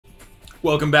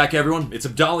Welcome back, everyone. It's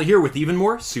Abdallah here with even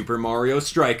more Super Mario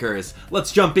Strikers.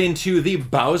 Let's jump into the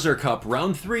Bowser Cup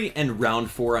Round 3 and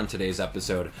Round 4 on today's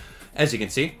episode. As you can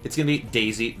see, it's going to be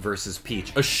Daisy versus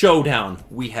Peach, a showdown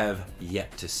we have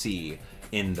yet to see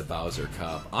in the Bowser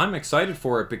Cup. I'm excited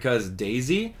for it because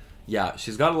Daisy, yeah,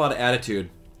 she's got a lot of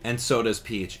attitude, and so does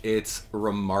Peach. It's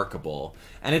remarkable.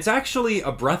 And it's actually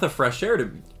a breath of fresh air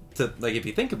to like, if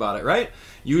you think about it, right?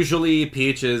 Usually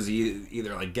Peach is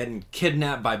either like getting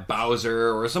kidnapped by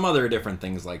Bowser or some other different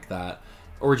things like that,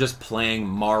 or just playing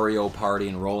Mario Party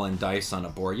and rolling dice on a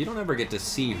board. You don't ever get to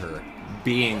see her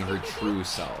being her true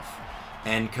self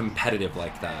and competitive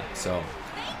like that. So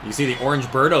you see the orange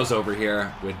birdos over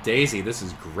here with Daisy. This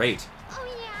is great. Oh,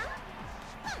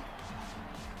 yeah?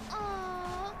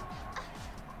 Oh.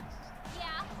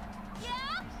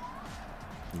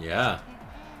 Yeah? Yeah.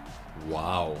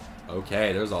 Wow.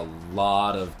 Okay, there's a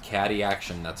lot of catty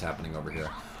action that's happening over here.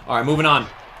 Alright, moving on.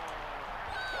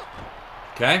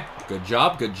 Okay, good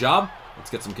job, good job. Let's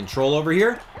get some control over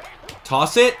here.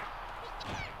 Toss it.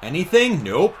 Anything?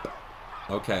 Nope.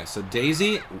 Okay, so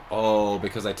Daisy... Oh,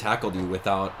 because I tackled you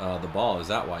without the ball. Is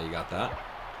that why you got that?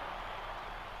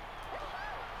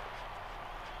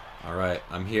 Alright,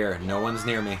 I'm here. No one's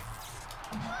near me.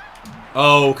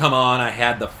 Oh, come on. I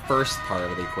had the first part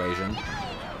of the equation.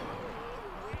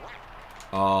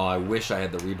 Oh, I wish I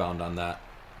had the rebound on that.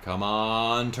 Come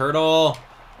on, turtle.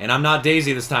 And I'm not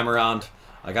Daisy this time around.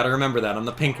 I gotta remember that. I'm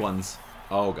the pink ones.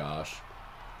 Oh, gosh.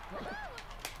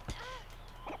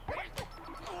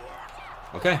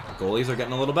 Okay, goalies are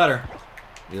getting a little better.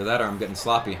 Either that or I'm getting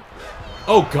sloppy.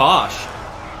 Oh, gosh.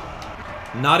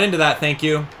 Not into that, thank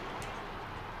you.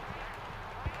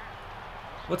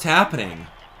 What's happening?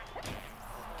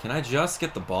 Can I just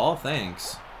get the ball?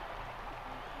 Thanks.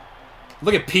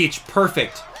 Look at Peach,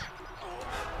 perfect.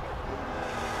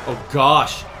 Oh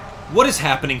gosh, what is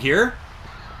happening here?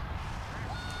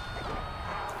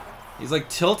 He's like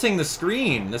tilting the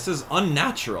screen. This is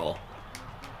unnatural.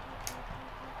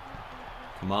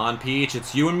 Come on, Peach,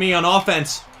 it's you and me on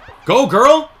offense. Go,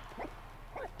 girl!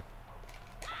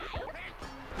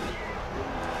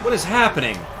 What is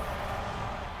happening?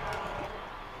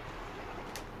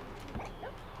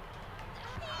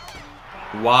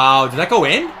 Wow, did that go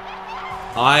in?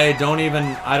 I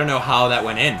don't know how that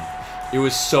went in. It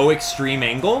was so extreme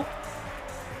angle.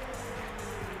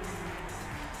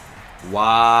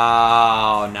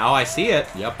 Wow, now I see it.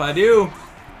 Yep, I do.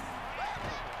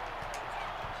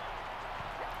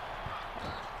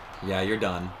 Yeah, you're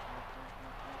done.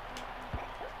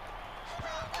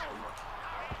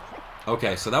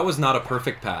 Okay, so that was not a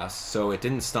perfect pass, so it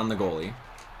didn't stun the goalie.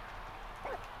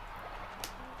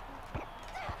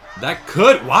 That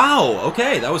could... Wow!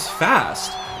 Okay, that was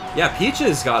fast. Yeah, Peach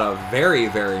has got a very,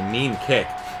 very mean kick.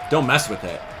 Don't mess with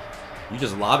it. You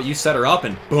just lob it. You set her up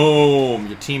and boom!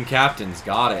 Your team captain's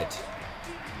got it.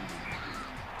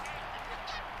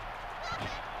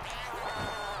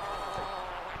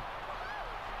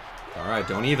 Alright,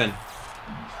 don't even.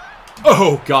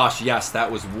 Oh, gosh, yes,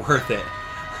 that was worth it.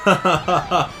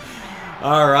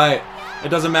 Alright. It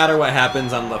doesn't matter what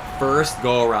happens on the first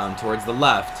go-around towards the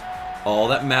left. All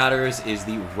that matters is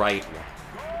the right one.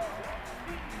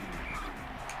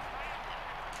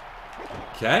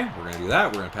 Okay, we're going to do that.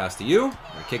 We're going to pass to you. We're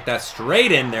going to kick that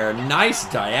straight in there. Nice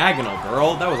diagonal,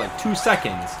 girl. That was like 2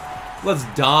 seconds. Let's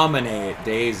dominate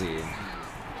Daisy.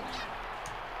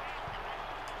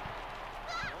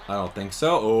 I don't think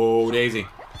so. Oh, Daisy.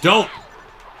 Don't!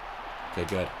 Okay,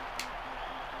 good.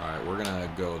 Alright, we're going to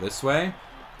go this way.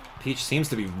 Peach seems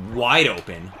to be wide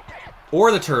open.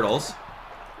 Or the turtles.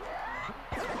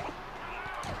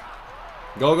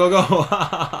 Go, go,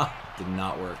 go. Did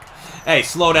not work. Hey,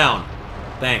 slow down.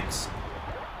 Thanks.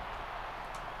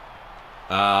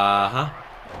 Uh-huh.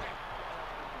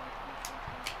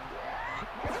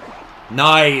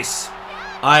 Nice.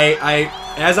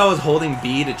 As I was holding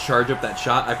B to charge up that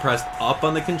shot, I pressed up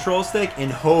on the control stick in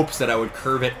hopes that I would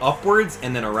curve it upwards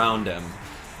and then around him.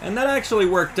 And that actually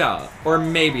worked out. Or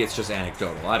maybe it's just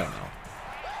anecdotal. I don't know.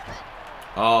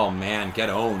 Oh, man. Get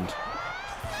owned.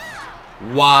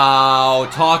 Wow,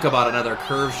 talk about another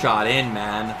curve shot in,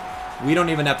 man. We don't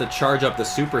even have to charge up the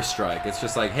super strike. It's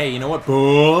just like, hey, you know what?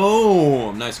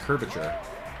 Boom! Nice curvature.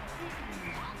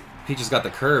 Peach has got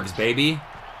the curves, baby.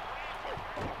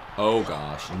 Oh,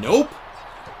 gosh. Nope!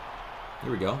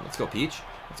 Here we go. Let's go, Peach.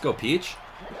 Let's go, Peach.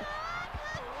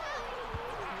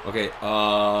 Okay,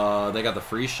 they got the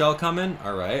freeze shell coming.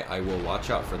 Alright, I will watch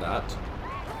out for that.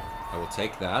 I will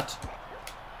take that.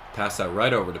 Pass that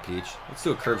right over to Peach. Let's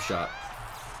do a curve shot.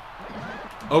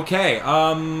 Okay,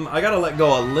 I gotta let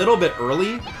go a little bit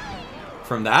early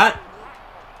from that.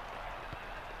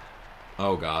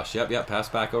 Oh, gosh. Yep, yep. Pass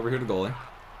back over here to goalie.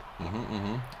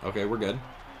 Okay, we're good.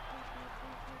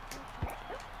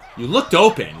 You looked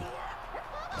open.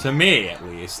 To me, at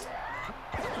least.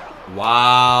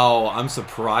 Wow. I'm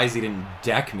surprised he didn't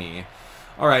deck me.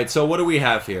 Alright, so what do we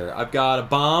have here? I've got a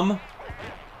bomb.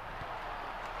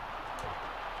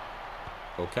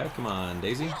 Okay, come on,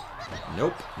 Daisy.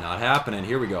 Nope, not happening.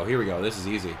 Here we go, here we go. This is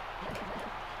easy.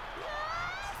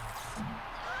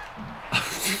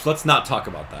 Let's not talk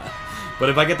about that. But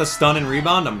if I get the stun and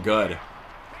rebound, I'm good.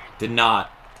 Did not.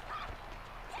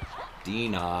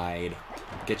 Denied.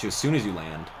 Get you as soon as you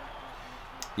land.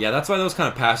 Yeah, that's why those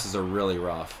kind of passes are really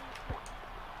rough.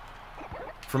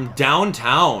 From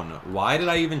downtown. Why did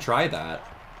I even try that?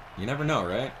 You never know,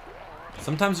 right?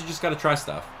 Sometimes you just gotta try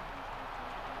stuff.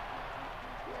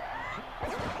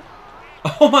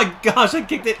 Oh my gosh, I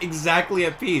kicked it exactly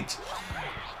at Peach.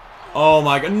 Oh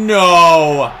my god,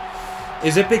 no!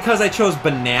 Is it because I chose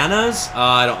bananas?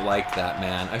 I don't like that,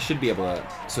 man. I should be able to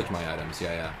switch my items.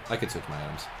 Yeah, yeah. I could switch my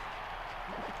items.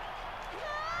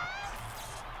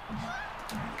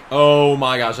 Oh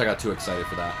my gosh, I got too excited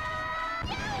for that.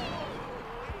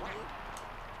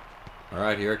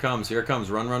 Alright, here it comes. Here it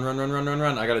comes. Run, run, run, run, run, run,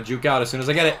 run. I gotta juke out as soon as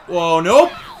I get it. Whoa,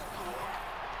 nope!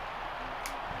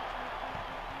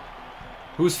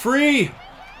 Who's free?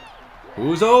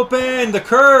 Who's open? The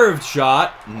curved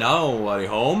shot. Nobody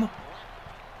home.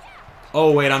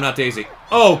 Oh, wait, I'm not Daisy.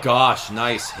 Oh, gosh.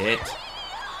 Nice hit.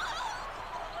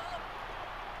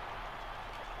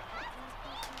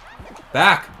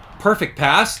 Back. Perfect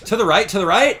pass. To the right, to the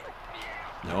right.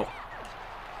 Nope.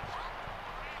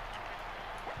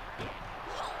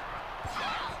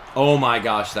 Oh, my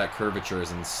gosh. That curvature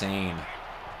is insane.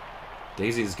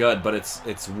 Daisy's good, but it's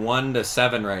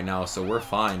 1-7 right now, so we're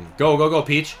fine. Go, go, go,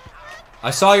 Peach.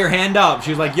 I saw your hand up.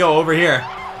 She was like, yo, over here.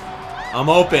 I'm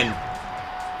open.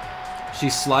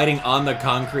 She's sliding on the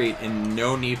concrete in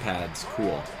no knee pads.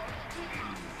 Cool.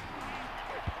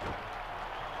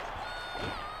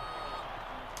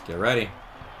 Get ready.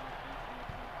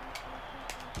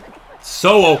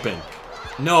 So open.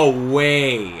 No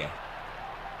way.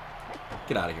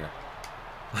 Get out of here.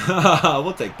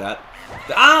 We'll take that.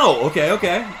 Ow! Okay,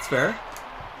 okay. It's fair.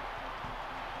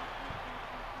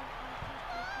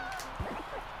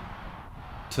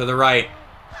 To the right.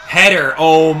 Header.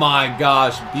 Oh my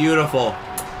gosh. Beautiful.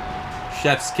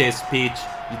 Chef's kiss, Peach.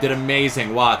 You did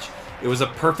amazing. Watch. It was a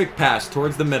perfect pass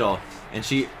towards the middle, and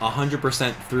she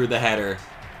 100% threw the header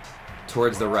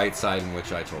towards the right side in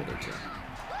which I told her to.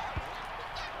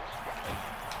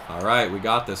 Alright, we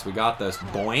got this. We got this.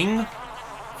 Boing.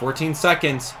 14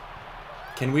 seconds.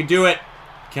 Can we do it?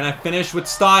 Can I finish with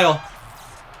style?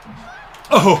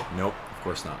 Oh! Nope. Of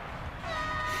course not.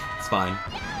 It's fine.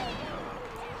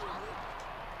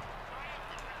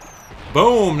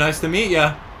 Boom! Nice to meet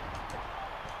ya.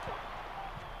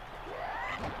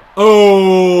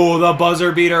 Oh! The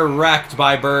buzzer beater wrecked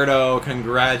by Birdo.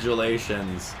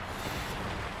 Congratulations.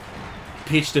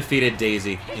 Peach defeated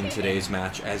Daisy in today's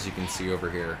match, as you can see over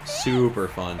here. Super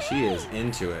fun. She is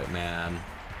into it, man.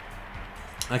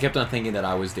 I kept on thinking that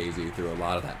I was Daisy through a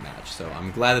lot of that match, so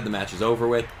I'm glad that the match is over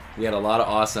with. We had a lot of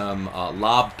awesome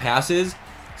lob passes,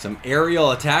 some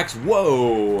aerial attacks.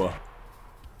 Whoa!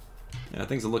 Yeah,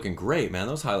 things are looking great, man.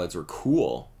 Those highlights were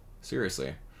cool.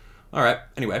 Seriously. Alright,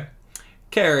 anyway.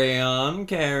 Carry on,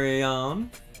 carry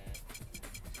on.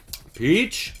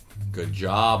 Peach, good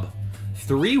job.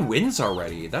 3 wins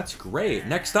already. That's great.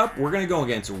 Next up, we're going to go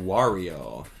against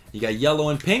Wario. You got yellow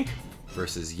and pink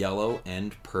versus yellow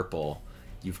and purple.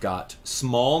 You've got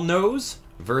small nose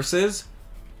versus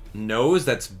nose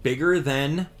that's bigger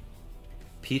than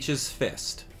Peach's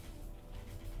fist.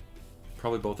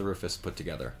 Probably both of her fists put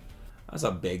together. That's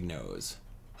a big nose.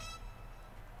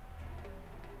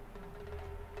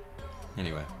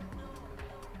 Anyway.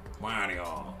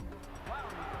 Wario.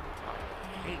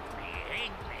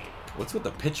 What's with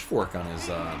the pitchfork on his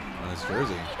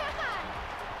jersey?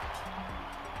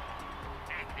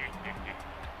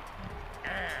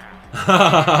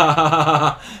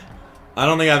 I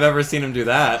don't think I've ever seen him do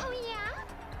that.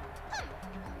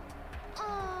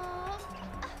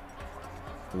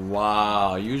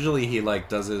 Wow, usually he like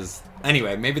does his...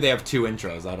 Anyway, maybe they have 2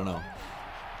 intros, I don't know.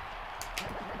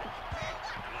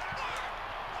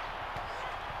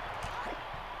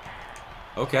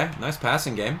 Okay, nice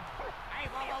passing game.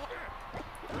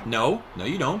 No, no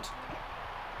you don't.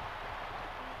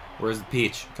 Where's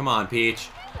Peach? Come on, Peach.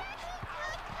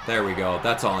 There we go,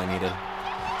 that's all I needed.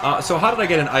 So how did I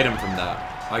get an item from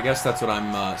that? I guess that's what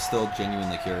I'm still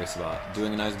genuinely curious about.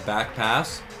 Doing a nice back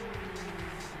pass.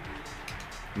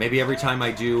 Maybe every time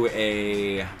I do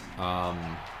a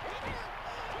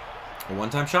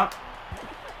one-time shot?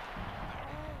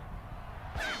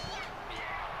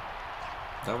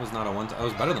 That was not a one. That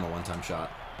was better than a one-time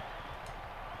shot.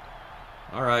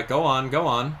 All right, go on, go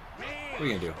on. What are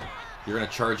you gonna do? You're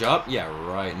gonna charge up? Yeah,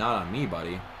 right. Not on me,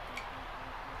 buddy.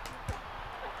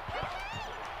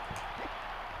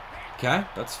 Okay,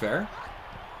 that's fair.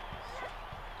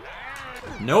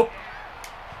 Nope.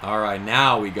 All right,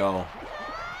 now we go.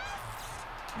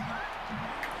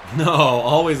 No,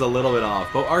 always a little bit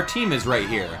off. But our team is right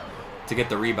here to get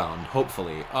the rebound,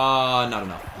 hopefully. Not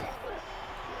enough.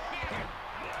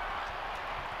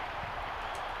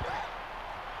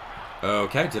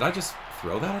 Okay, did I just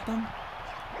throw that at them?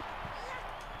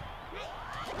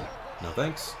 No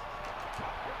thanks.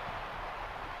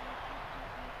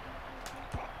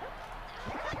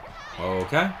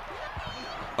 Okay.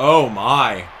 Oh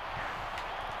my.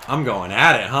 I'm going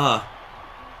at it, huh?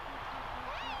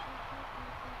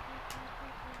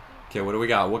 Okay, what do we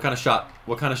got? What kind of shot?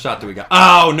 What kind of shot do we got?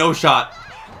 Oh, no shot.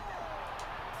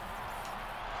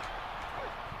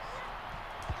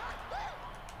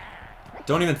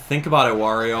 Don't even think about it,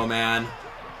 Wario, man.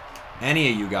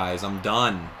 Any of you guys, I'm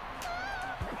done.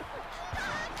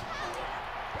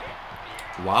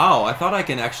 Wow, I thought I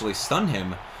can actually stun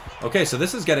him. Okay, so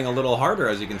this is getting a little harder,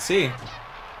 as you can see.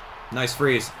 Nice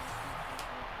freeze.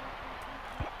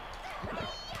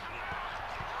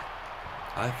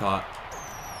 I thought...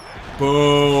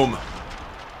 Boom!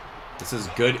 This is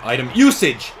good item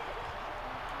usage!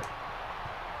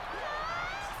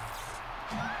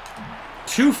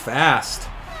 Too fast.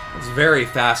 It's very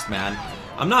fast, man.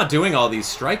 I'm not doing all these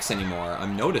strikes anymore.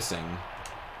 I'm noticing.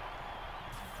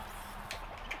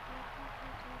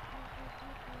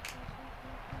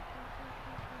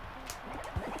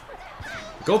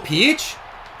 Go, Peach!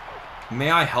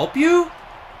 May I help you?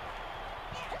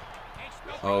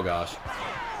 Oh, gosh.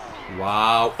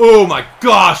 Wow. Oh, my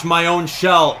gosh! My own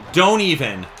shell. Don't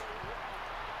even.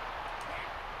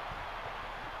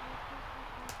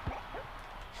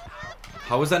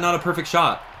 How was that not a perfect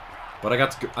shot? But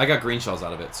I got green shells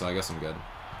out of it, so I guess I'm good.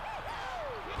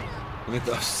 I mean,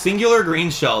 a singular green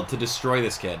shell to destroy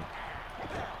this kid.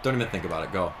 Don't even think about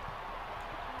it. Go.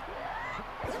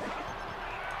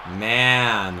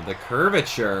 Man, the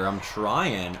curvature. I'm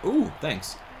trying. Ooh,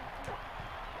 thanks.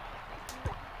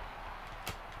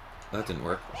 That didn't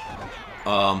work.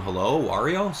 Hello,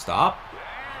 Wario? Stop.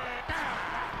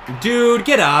 Dude,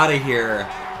 get out of here.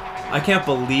 I can't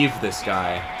believe this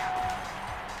guy.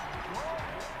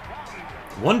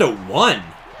 1-to-1?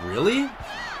 Really?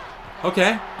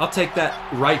 Okay, I'll take that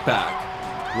right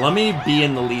back. Let me be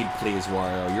in the lead, please,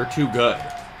 Wario. You're too good.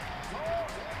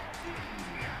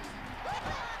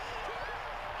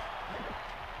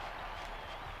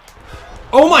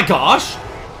 Oh my gosh!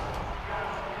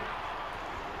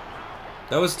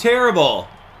 That was terrible.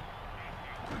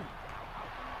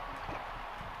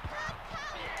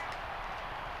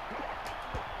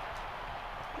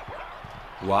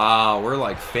 Wow, we're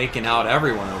like faking out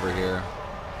everyone over here.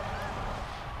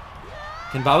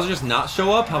 Can Bowser just not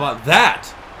show up? How about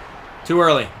that? Too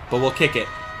early, but we'll kick it.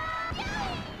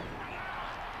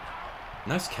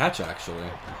 Nice catch, actually.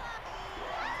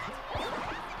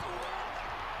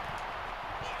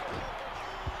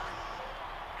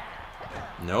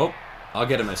 Nope. I'll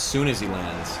get him as soon as he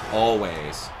lands.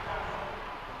 Always.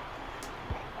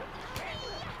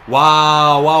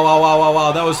 Wow, wow, wow, wow, wow,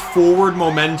 wow. That was forward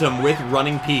momentum with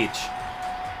running Peach.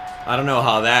 I don't know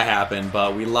how that happened,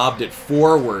 but we lobbed it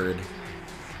forward.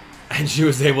 And she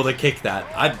was able to kick that.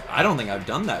 I don't think I've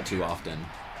done that too often.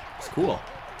 It's cool.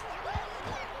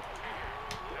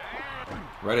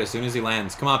 Right as soon as he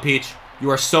lands. Come on, Peach. You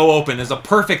are so open. It's a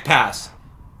perfect pass.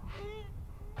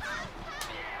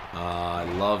 I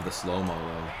love the slow-mo,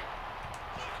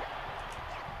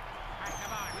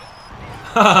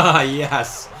 though.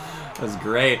 Yes. That was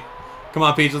great. Come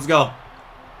on, Peach. Let's go.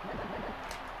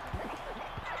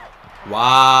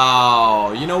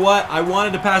 Wow. You know what? I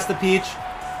wanted to pass the Peach,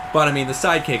 but, I mean, the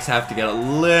sidekicks have to get a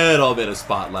little bit of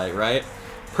spotlight, right?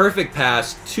 Perfect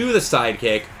pass to the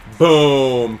sidekick.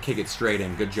 Boom. Kick it straight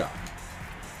in. Good job.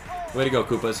 Way to go,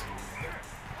 Koopas.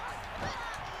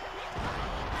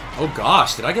 Oh,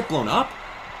 gosh. Did I get blown up?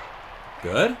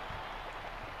 Good.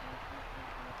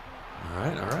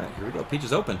 Alright, alright. Here we go. Peach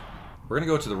is open. We're going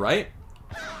to go to the right.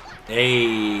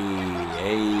 Hey,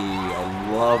 hey.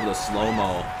 I love the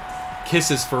slow-mo.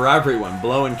 Kisses for everyone.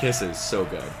 Blowing kisses. So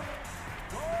good.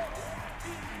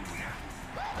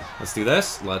 Let's do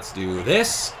this. Let's do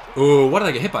this. Ooh, what did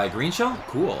I get hit by? A green shell?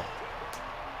 Cool.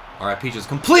 Alright, Peach is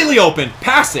completely open.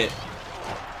 Pass it.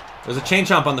 There's a chain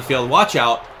chomp on the field. Watch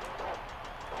out.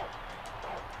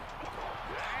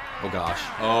 Oh, gosh.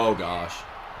 Oh, gosh.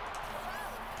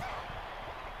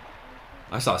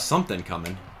 I saw something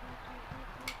coming.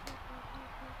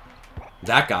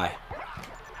 That guy.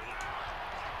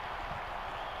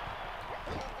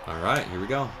 Alright, here we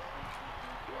go.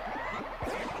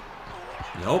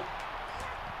 Nope.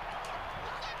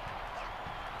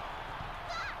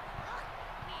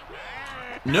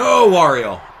 No,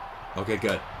 Wario! Okay,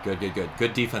 good. Good, good, good.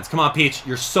 Good defense. Come on, Peach.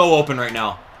 You're so open right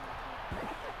now.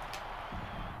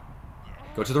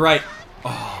 Go to the right.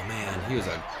 Oh, man. He was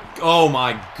a... Oh,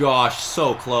 my gosh.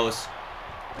 So close.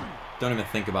 Don't even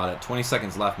think about it. 20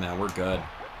 seconds left, man. We're good.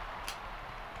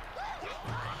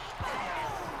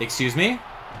 Excuse me?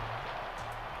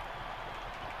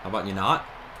 How about you not?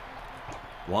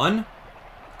 1.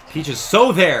 Peach is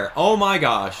so there. Oh, my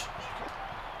gosh.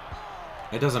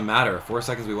 It doesn't matter. 4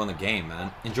 seconds, we won the game,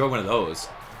 man. Enjoy one of those.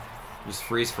 Just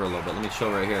freeze for a little bit. Let me chill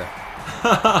right here.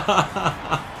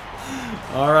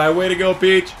 Alright, way to go,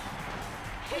 Peach.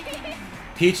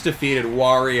 Peach defeated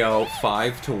Wario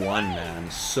 5-1,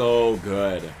 man. So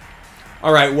good.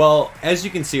 Alright, well, as you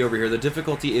can see over here, the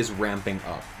difficulty is ramping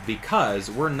up.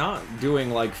 Because we're not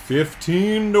doing like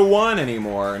 15-1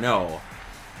 anymore. No.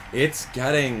 It's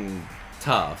getting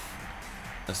tough.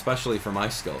 Especially for my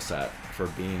skill set. For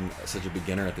being such a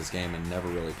beginner at this game and never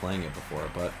really playing it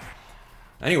before. But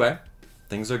anyway,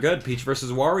 things are good. Peach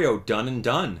versus Wario, done and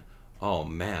done. Oh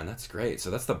man, that's great.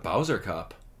 So that's the Bowser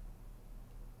Cup.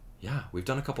 Yeah, we've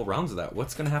done a couple rounds of that.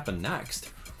 What's going to happen next?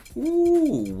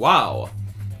 Ooh, wow.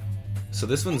 So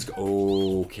this one's...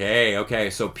 Okay, okay.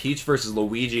 So Peach versus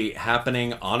Luigi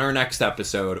happening on our next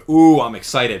episode. Ooh, I'm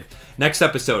excited. Next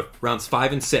episode, rounds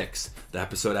 5 and 6. The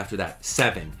episode after that,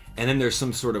 7. And then there's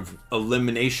some sort of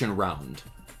elimination round.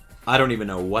 I don't even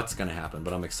know what's going to happen,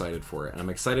 but I'm excited for it. And I'm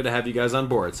excited to have you guys on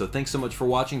board. So thanks so much for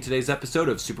watching today's episode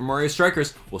of Super Mario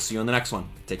Strikers. We'll see you on the next one.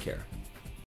 Take care.